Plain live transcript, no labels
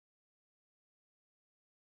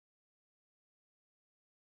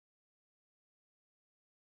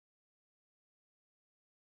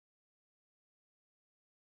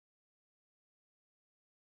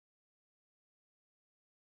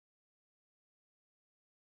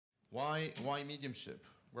Why mediumship?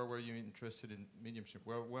 Where were you interested in mediumship?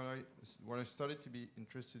 Well, when I started to be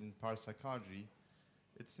interested in parapsychology,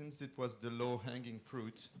 it seems it was the low-hanging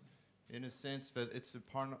fruit, in a sense that it's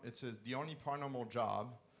the only paranormal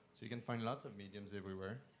job, so you can find lots of mediums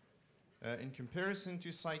everywhere. In comparison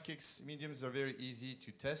to psychics, mediums are very easy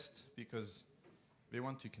to test because they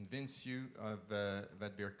want to convince you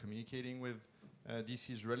that they're communicating with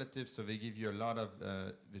deceased relatives, so they give you a lot of,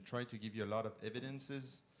 they try to give you a lot of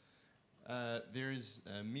evidences. There is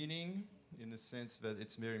meaning in the sense that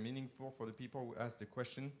it's very meaningful for the people who ask the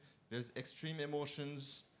question. There's extreme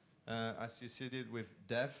emotions associated with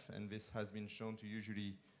death, and this has been shown to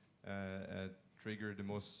usually trigger the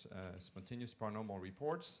most spontaneous paranormal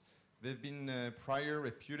reports. There have been prior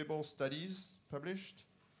reputable studies published.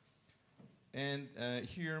 And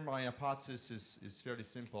here my hypothesis is fairly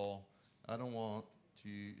simple. I don't want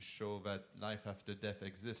to show that life after death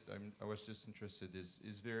exists. I was just interested,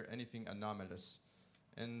 is there anything anomalous?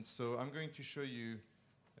 And so I'm going to show you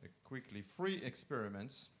quickly 3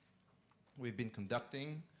 experiments we've been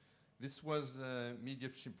conducting. This was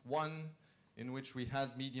mediumship 1, in which we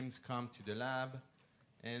had mediums come to the lab,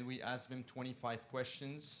 and we asked them 25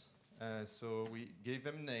 questions. So we gave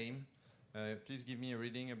them a name. Please give me a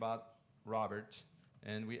reading about Robert.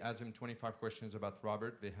 And we asked them 25 questions about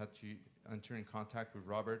Robert. They had to enter in contact with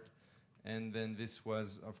Robert. And then this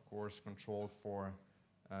was, of course, controlled for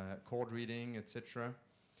cold reading, etc.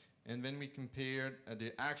 And then we compared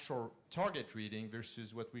the actual target reading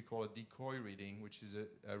versus what we call a decoy reading, which is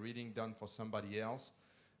a reading done for somebody else.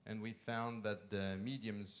 And we found that the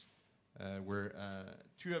mediums were,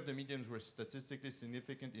 2 of the mediums were statistically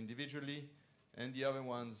significant individually, and the other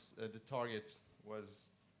ones, the target was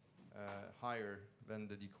higher than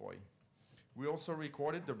the decoy. We also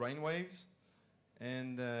recorded the brain waves,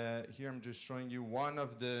 and here I'm just showing you one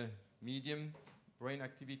of the medium brain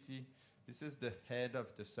activity. This is the head of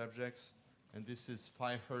the subjects, and this is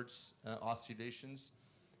 5 Hertz oscillations.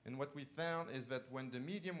 And what we found is that when the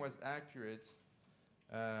medium was accurate,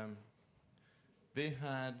 they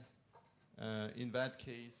had, in that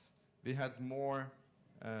case, they had more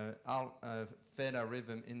theta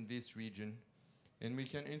rhythm in this region. And we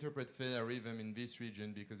can interpret theta rhythm in this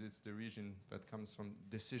region because it's the region that comes from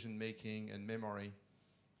decision-making and memory.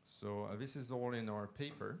 So this is all in our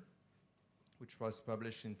paper, which was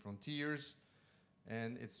published in Frontiers.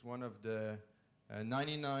 And it's one of the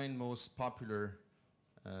 99 most popular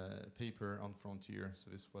paper on Frontier.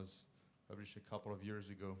 So this was published a couple of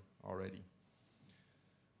years ago already.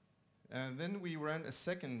 And then we ran a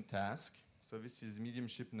second task. So this is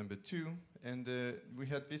mediumship number 2, and we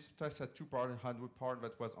had this test had 2 parts. It had a part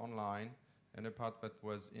that was online and a part that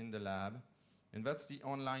was in the lab. And that's the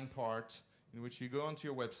online part, in which you go onto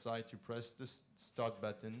your website, you press the start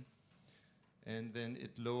button, and then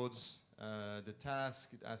it loads the task.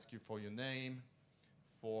 It asks you for your name,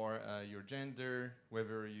 for your gender,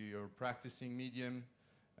 whether you're practicing medium,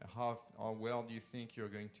 how well do you think you're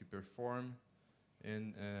going to perform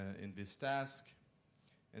in this task.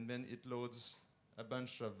 And then it loads a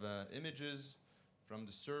bunch of images from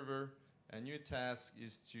the server. And your task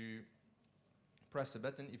is to press a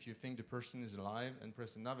button if you think the person is alive, and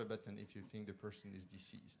press another button if you think the person is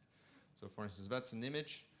deceased. So for instance, that's an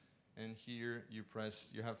image, and here you press,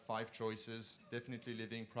 you have 5 choices: definitely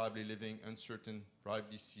living, probably living, uncertain,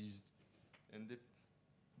 probably deceased, and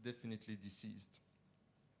definitely deceased.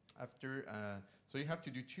 After, so you have to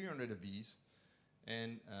do 200 of these.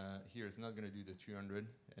 And here it's not going to do the 200.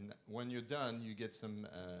 And when you're done, you get some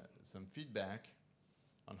feedback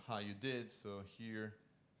on how you did. So here,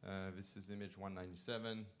 this is image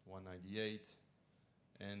 197, 198,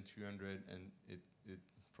 and 200. And it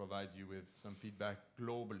provides you with some feedback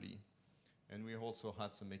globally. And we also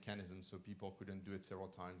had some mechanisms so people couldn't do it several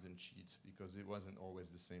times and cheat, because it wasn't always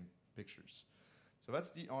the same pictures. So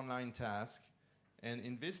that's the online task. And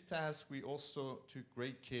in this task, we also took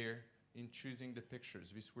great care in choosing the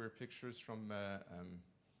pictures. These were pictures from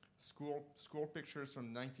school pictures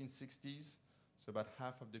from the 1960s. So about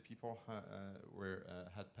half of the people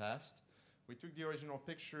had passed. We took the original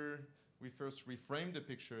picture. We first reframed the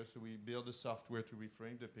picture, so we built the software to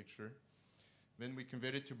reframe the picture. Then we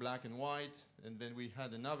converted to black and white, and then we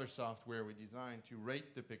had another software we designed to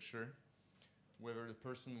rate the picture, whether the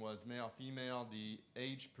person was male or female, the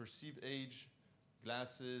age, perceived age,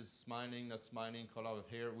 glasses, smiling, not smiling, color of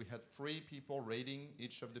hair. We had 3 people rating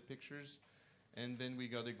each of the pictures, and then we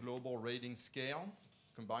got a global rating scale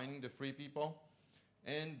combining the 3 people.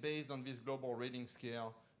 And based on this global rating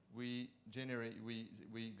scale, we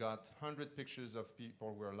got 100 pictures of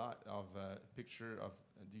people who were alive, of picture of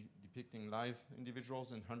the depicting live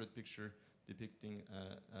individuals and 100 pictures depicting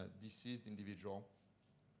deceased individual.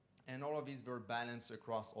 And all of these were balanced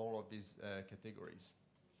across all of these categories.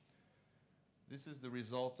 This is the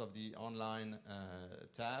result of the online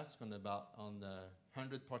task on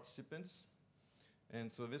 100 participants. And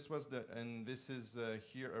so this was this is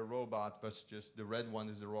here a robot that's just, the red one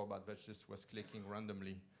is a robot that just was clicking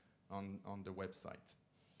randomly on the website.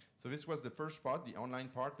 So this was the first part, the online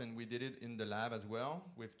part, and we did it in the lab as well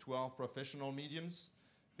with 12 professional mediums.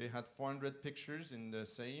 They had 400 pictures in the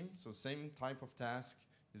same type of task.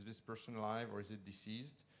 Is this person alive or is it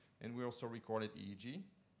deceased? And we also recorded EEG.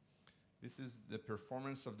 This is the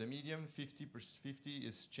performance of the medium. 50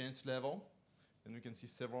 is chance level. And we can see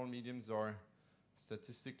several mediums are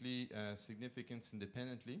statistically significant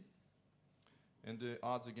independently. And the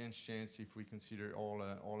odds against chance if we consider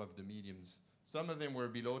all of the mediums. Some of them were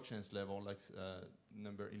below chance level, like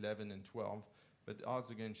number 11 and 12, but the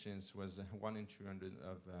odds against chance was 1 in 200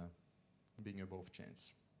 of being above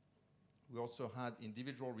chance. We also had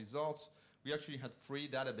individual results. We actually had 3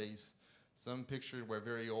 databases. Some pictures were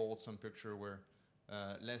very old, some pictures were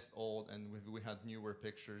less old, and we had newer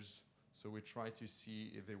pictures. So we tried to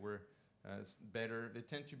see if they were better. They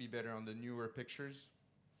tend to be better on the newer pictures.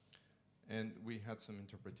 And we had some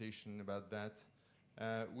interpretation about that.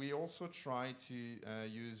 We also try to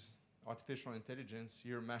use artificial intelligence,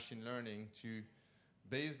 here machine learning, to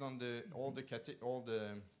based on all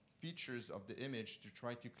the features of the image to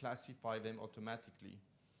try to classify them automatically.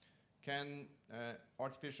 Can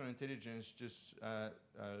artificial intelligence just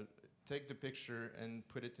take the picture and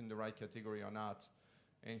put it in the right category or not?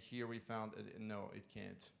 And here we found no, it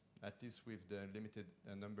can't, at least with the limited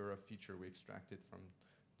number of features we extracted from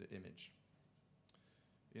the image.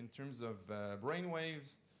 In terms of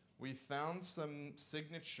brainwaves, we found some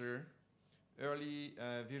signature early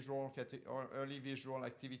visual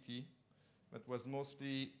activity that was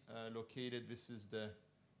mostly located. This is the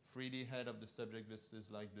 3D head of the subject. This is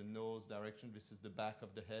like the nose direction. This is the back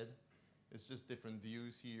of the head. It's just different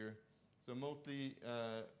views here. So mostly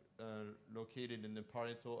located in the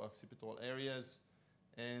parietal occipital areas.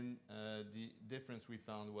 And the difference we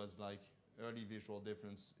found was like early visual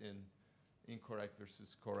difference in incorrect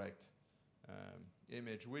versus correct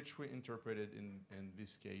image, which we interpreted in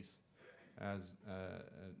this case as a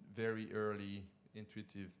very early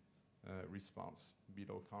intuitive response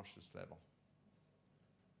below conscious level.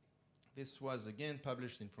 This was again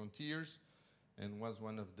published in Frontiers and was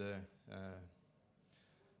one of the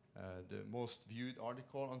most viewed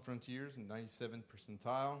article on Frontiers in 97th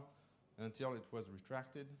percentile until it was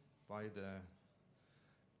retracted by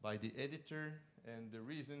the editor. And the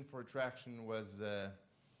reason for retraction was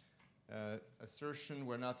assertion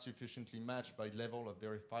were not sufficiently matched by level of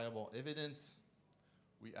verifiable evidence.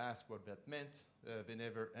 We asked what that meant. They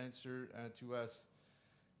never answered to us.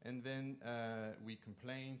 And then we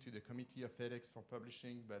complained to the Committee of Ethics for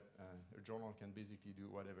publishing, but a journal can basically do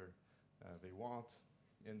whatever they want.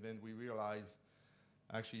 And then we realized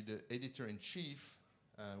actually the editor-in-chief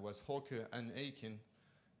was Hoke and Aiken,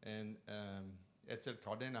 and Etzel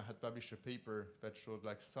Cardena had published a paper that showed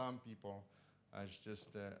like some people as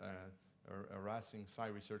just a harassing Psi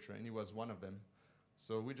researcher, and he was one of them.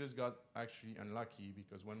 So we just got actually unlucky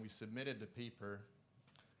because when we submitted the paper,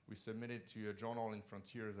 we submitted to a journal in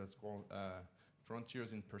Frontiers that's called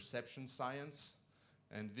Frontiers in Perception Science.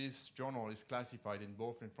 And this journal is classified in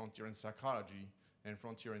both in Frontier in Psychology and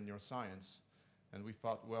Frontier in Neuroscience. And we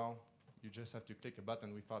thought, well, you just have to click a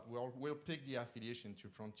button. We thought, well, we'll pick the affiliation to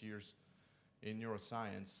Frontiers in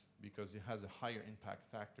Neuroscience because it has a higher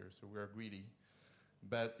impact factor, so we're greedy.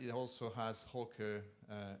 But it also has Hoke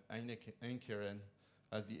Einkeren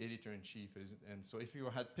as the editor-in-chief. And so if you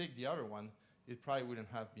had picked the other one, it probably wouldn't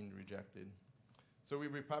have been rejected. So we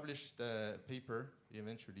republished the paper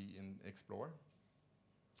eventually in Explore.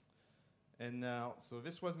 And now, so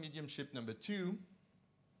this was mediumship number 2,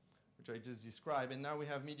 which I just described. And now we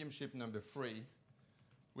have mediumship number 3,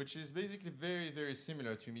 which is basically very, very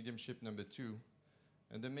similar to mediumship number 2.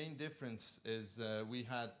 And the main difference is we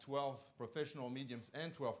had 12 professional mediums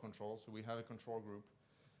and 12 controls, so we have a control group.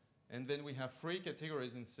 And then we have 3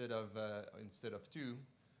 categories instead of 2.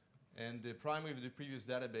 And the problem with the previous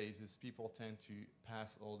database is people tend to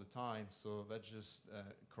pass all the time, so that just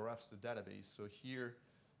corrupts the database. So here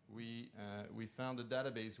we found a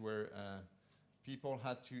database where people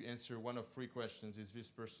had to answer one of 3 questions.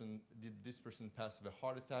 Did this person pass with a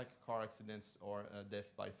heart attack, car accidents, or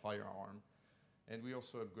death by firearm? And we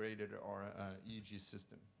also upgraded our EEG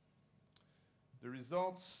system. The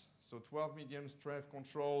results, so 12 mediums, 12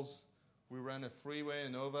 controls. We ran a freeway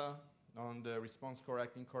ANOVA on the response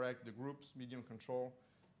correct, incorrect, the groups, medium control,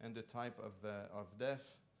 and the type of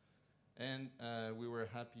death. And we were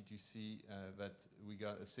happy to see that we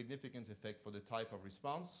got a significant effect for the type of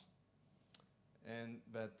response, and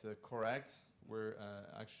that correct were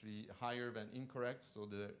actually higher than incorrect, so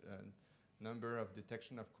the number of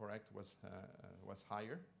detection of correct was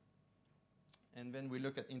higher. And then we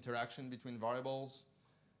look at interaction between variables,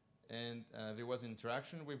 and there was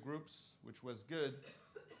interaction with groups, which was good,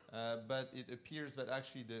 but it appears that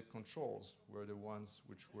actually the controls were the ones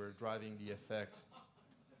which were driving the effect.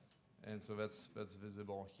 And so that's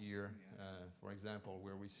visible here, for example,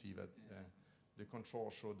 where we see that the control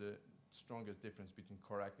showed the strongest difference between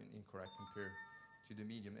correct and incorrect compared to the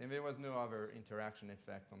medium. And there was no other interaction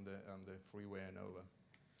effect on the freeway ANOVA.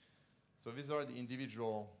 So these are the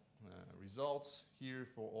individual results here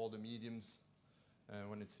for all the mediums.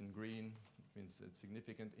 When it's in green, it means it's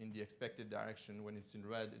significant in the expected direction. When it's in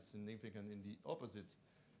red, it's significant in the opposite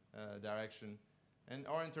direction. And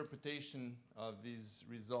our interpretation of these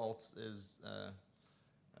results is,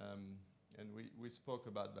 and we spoke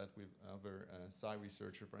about that with other Psi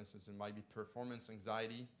researchers, for instance, it might be performance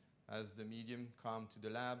anxiety as the medium come to the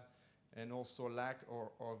lab, and also lack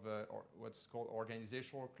of what's called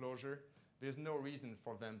organizational closure. There's no reason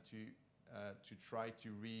for them to try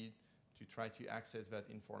to read, to try to access that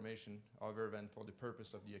information other than for the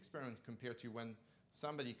purpose of the experiment, compared to when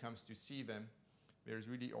somebody comes to see them, there's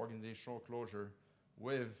really organizational closure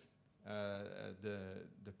with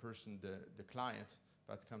the person, the client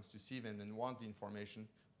that comes to see them and want the information,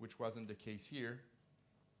 which wasn't the case here.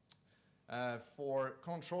 For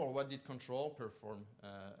control, what did control perform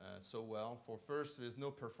so well? For first, there's no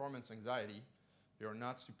performance anxiety. They are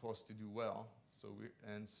not supposed to do well,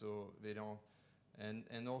 so they don't.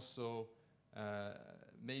 And also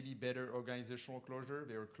maybe better organizational closure.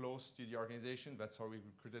 They were close to the organization. That's how we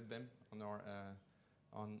recruited them on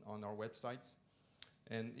our websites.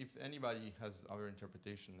 And if anybody has other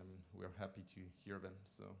interpretation, we're happy to hear them.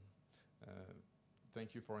 So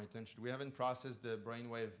thank you for your attention. We haven't processed the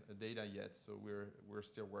brainwave data yet, so we're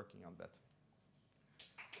still working on that.